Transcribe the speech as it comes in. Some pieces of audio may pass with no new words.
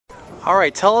All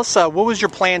right, tell us what was your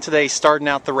plan today starting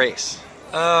out the race?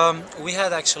 We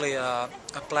had actually a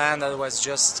plan that was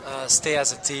just stay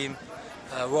as a team,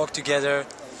 work together,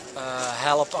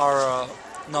 help our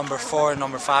number 4,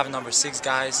 number 5, and number 6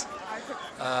 guys,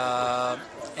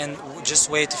 and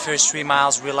just wait the first 3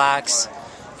 miles, relax,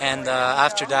 and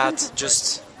after that,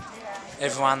 just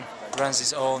everyone runs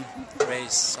his own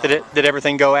race. So. Did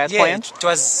everything go as planned? It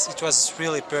was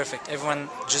really perfect. Everyone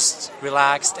just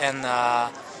relaxed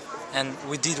and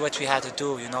we did what we had to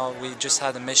do. You know, we just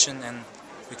had a mission and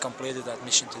we completed that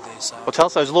mission today. So. Well, tell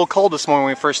us, it was a little cold this morning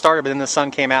when we first started, but then the sun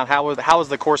came out. How was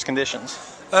the course conditions?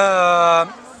 The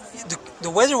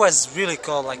weather was really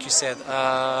cold, like you said.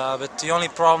 But the only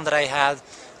problem that I had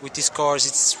with this course,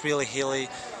 it's really hilly.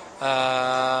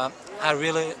 I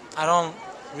don't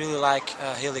really like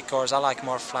hilly course. I like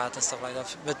more flat and stuff like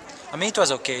that. But I mean, it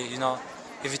was okay. You know,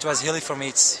 if it was hilly for me,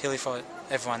 it's hilly for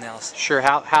everyone else. Sure.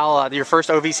 How your first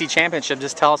OVC championship?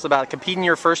 Just tell us about competing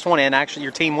your first one and actually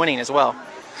your team winning as well.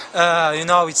 You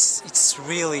know, it's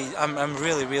really I'm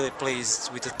really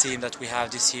pleased with the team that we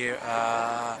have this year.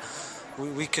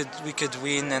 We could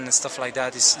win and stuff like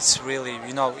that. It's really,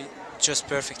 you know, just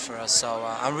perfect for us. So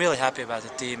I'm really happy about the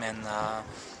team,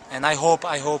 and I hope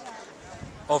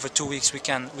over 2 weeks we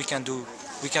can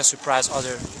surprise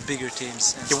other bigger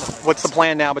teams. And What's the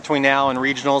plan now between now and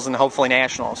regionals and hopefully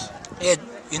nationals?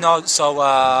 You know, so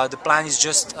the plan is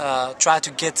just try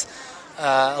to get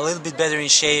a little bit better in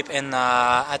shape, and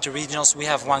at the regionals we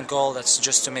have one goal, that's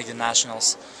just to make the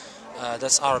nationals.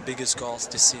 That's our biggest goal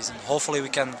this season. Hopefully we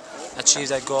can achieve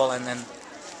that goal and then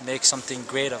make something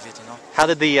great of it, you know. How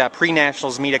did the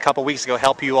pre-nationals meet a couple weeks ago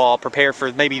help you all prepare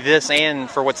for maybe this and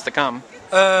for what's to come?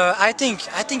 I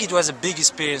think it was a big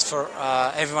experience for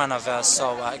every one of us.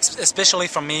 So especially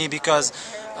for me because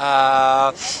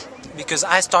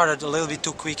I started a little bit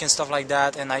too quick and stuff like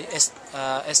that, and I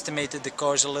estimated the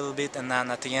course a little bit, and then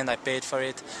at the end I paid for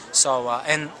it. So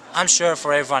and I'm sure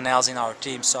for everyone else in our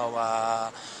team. So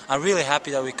I'm really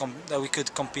happy that we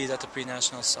could compete at the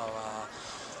pre-nationals. So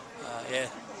yeah.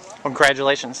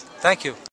 Congratulations. Thank you.